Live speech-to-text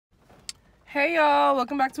Hey y'all,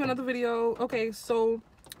 welcome back to another video. Okay, so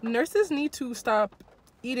nurses need to stop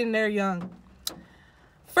eating their young.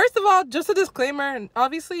 First of all, just a disclaimer,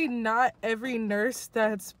 obviously not every nurse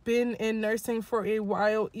that's been in nursing for a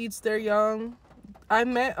while eats their young. I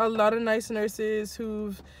met a lot of nice nurses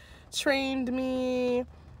who've trained me,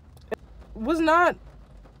 was not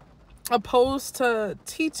opposed to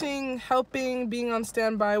teaching, helping, being on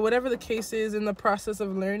standby, whatever the case is in the process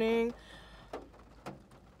of learning.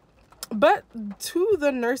 But to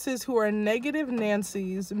the nurses who are negative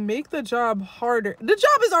Nancy's, make the job harder. The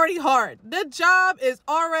job is already hard. The job is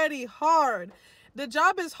already hard. The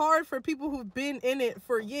job is hard for people who've been in it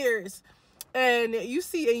for years. And you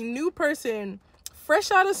see a new person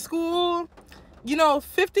fresh out of school,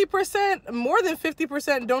 50%, more than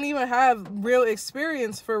 50% don't even have real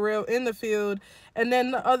experience for real in the field. And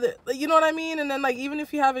then the other, you know what I mean? And then even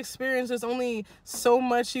if you have experience, there's only so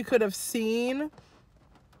much you could have seen.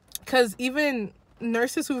 Because even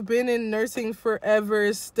nurses who've been in nursing forever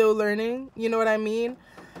is still learning. You know what I mean?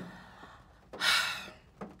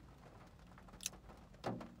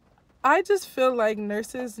 I just feel like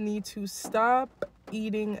nurses need to stop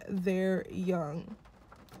eating their young.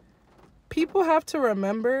 People have to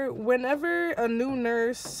remember, whenever a new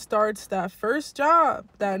nurse starts that first job,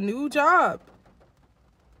 that new job,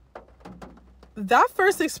 that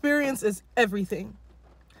first experience is everything.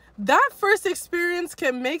 That first experience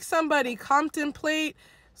can make somebody contemplate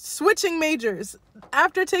switching majors.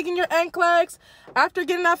 After taking your NCLEX, after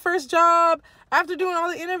getting that first job, after doing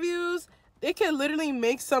all the interviews, it can literally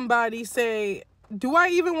make somebody say, do I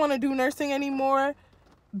even want to do nursing anymore?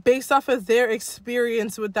 Based off of their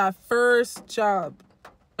experience with that first job.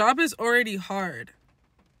 Job is already hard.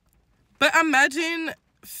 But imagine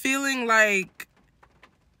feeling like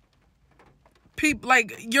people,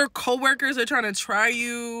 like your coworkers are trying to try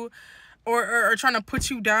you or trying to put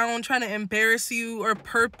you down, trying to embarrass you, or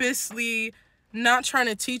purposely not trying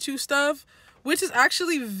to teach you stuff, which is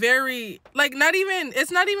actually very,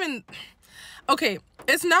 it's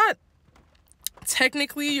not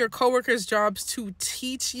technically your coworkers' jobs to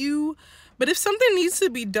teach you, but if something needs to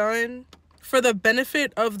be done for the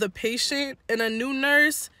benefit of the patient and a new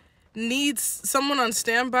nurse needs someone on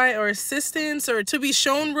standby or assistance or to be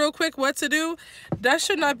shown real quick what to do, that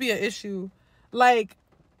should not be an issue.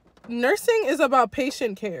 Nursing is about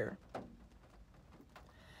patient care.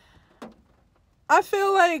 I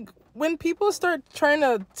feel like when people start trying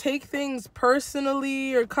to take things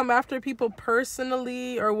personally or come after people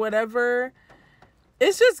personally or whatever,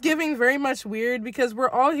 it's just giving very much weird, because we're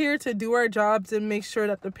all here to do our jobs and make sure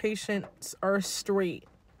that the patients are straight.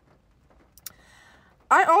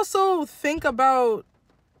 I also think about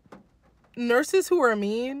nurses who are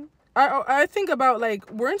mean. I think about,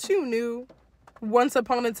 weren't you new once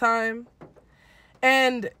upon a time?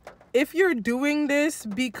 And if you're doing this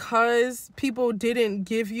because people didn't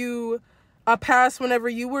give you a pass whenever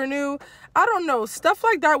you were new, I don't know. Stuff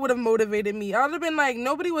like that would have motivated me. I would have been like,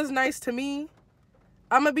 nobody was nice to me.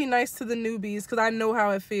 I'm going to be nice to the newbies because I know how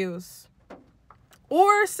it feels.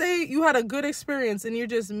 Or say you had a good experience and you're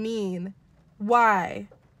just mean. Why?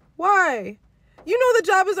 You know the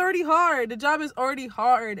job is already hard. The job is already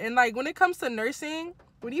hard. And when it comes to nursing,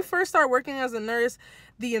 when you first start working as a nurse,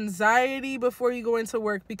 the anxiety before you go into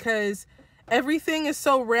work, because everything is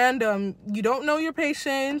so random. You don't know your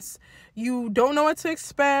patients. You don't know what to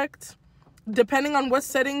expect. Depending on what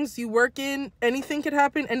settings you work in, anything could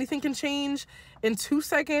happen. Anything can change in 2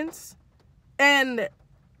 seconds. And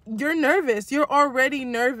you're nervous. You're already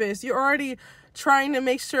nervous. You're already trying to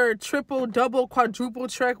make sure triple, double, quadruple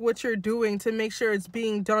check what you're doing to make sure it's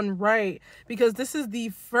being done right. Because this is the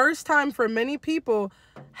first time for many people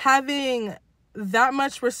having that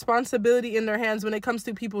much responsibility in their hands when it comes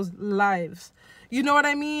to people's lives. You know what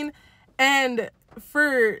I mean? And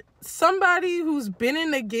for somebody who's been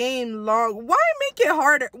in the game long, why make it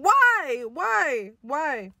harder? Why?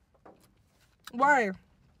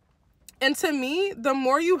 And to me, the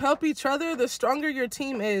more you help each other, the stronger your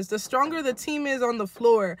team is. The stronger the team is on the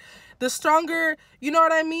floor. The stronger, you know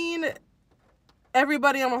what I mean,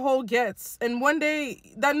 everybody on a whole gets. And one day,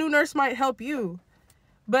 that new nurse might help you.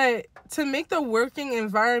 But to make the working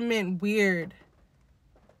environment weird,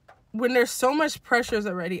 when there's so much pressures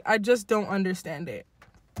already, I just don't understand it.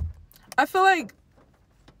 I feel like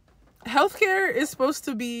healthcare is supposed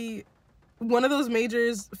to be one of those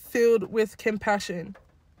majors filled with compassion.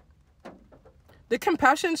 The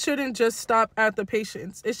compassion shouldn't just stop at the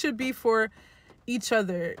patients. It should be for each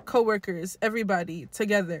other, coworkers, everybody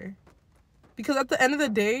together. Because at the end of the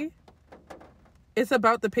day, it's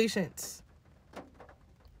about the patients.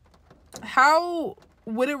 How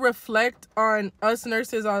would it reflect on us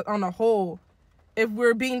nurses on a whole if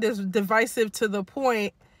we're being this divisive to the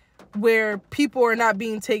point where people are not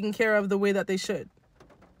being taken care of the way that they should?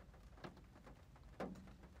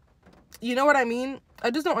 You know what I mean?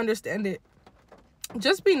 I just don't understand it.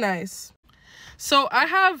 Just be nice. So I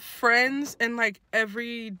have friends in like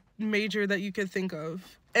every major that you could think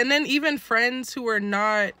of. And then even friends who are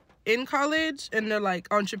not in college and they're like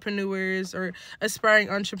entrepreneurs or aspiring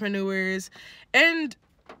entrepreneurs. And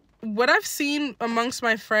what I've seen amongst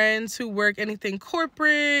my friends who work anything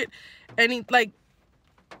corporate, it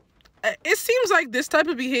seems like this type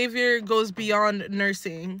of behavior goes beyond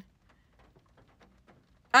nursing.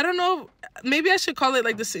 I don't know, maybe I should call it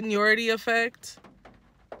like the seniority effect,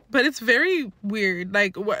 but it's very weird.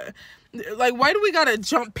 Like, what? Like, why do we gotta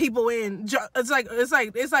jump people in? It's like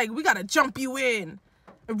we gotta jump you in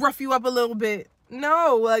and rough you up a little bit.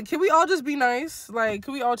 No, like, can we all just be nice? Like,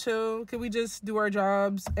 can we all chill? Can we just do our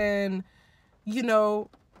jobs and, you know,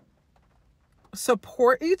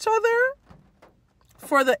 support each other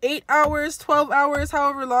for the 8 hours, 12 hours,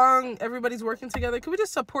 however long everybody's working together? Can we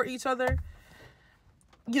just support each other?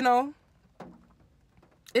 You know,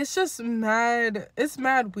 it's just mad. It's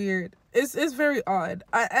mad weird. It's very odd.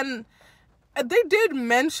 And they did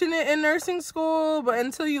mention it in nursing school, but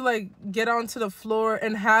until you like get onto the floor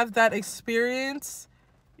and have that experience,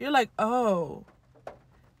 you're like, oh,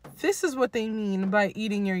 this is what they mean by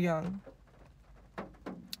eating your young.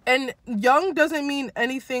 And young doesn't mean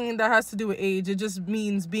anything that has to do with age. It just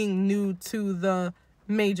means being new to the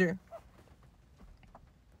major.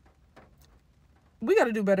 We got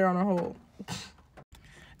to do better on a whole.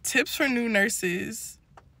 Tips for new nurses.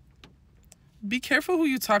 Be careful who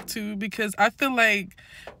you talk to, because I feel like,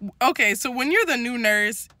 okay, so when you're the new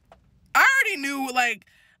nurse, I already knew, like,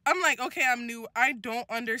 I'm like, okay, I'm new. I don't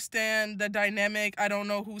understand the dynamic. I don't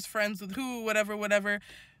know who's friends with who, whatever.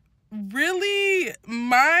 Really,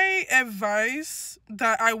 my advice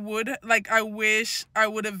that I wish I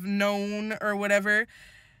would have known or whatever,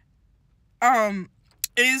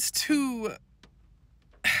 is to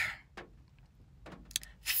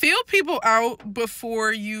feel people out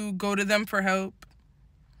before you go to them for help.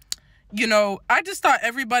 You know, I just thought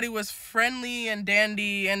everybody was friendly and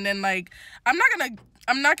dandy, and then like I'm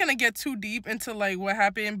not gonna get too deep into like what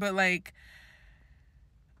happened, but like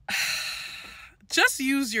just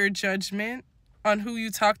use your judgment on who you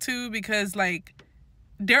talk to, because like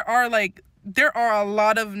there are a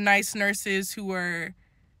lot of nice nurses who are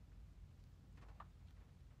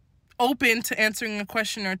open to answering a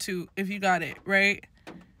question or two if you got it, right?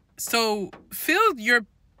 So feel your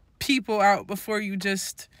people out before you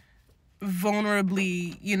just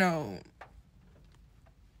vulnerably, you know,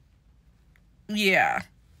 yeah.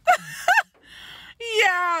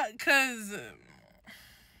 Yeah, because...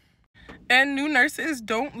 And new nurses,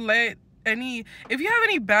 don't let if you have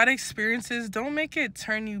any bad experiences, don't make it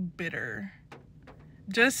turn you bitter.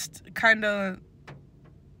 Just kind of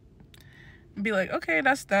be like, okay,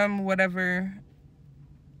 that's them, whatever.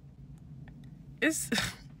 It's...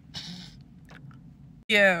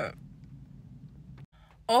 Yeah.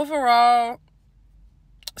 Overall,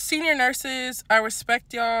 senior nurses, I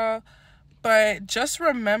respect y'all, but just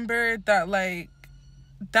remember that, like,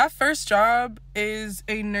 that first job is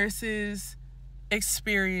a nurse's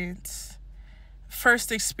experience.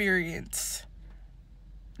 First experience.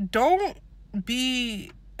 Don't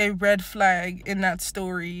be a red flag in that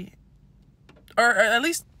story. Or at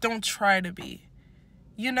least don't try to be.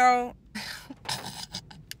 You know?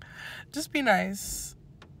 Just be nice.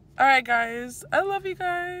 Alright, guys. I love you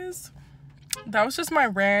guys. That was just my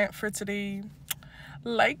rant for today.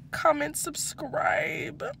 Like, comment,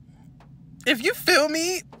 subscribe if you feel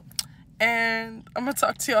me. And I'm gonna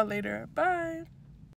talk to y'all later. Bye.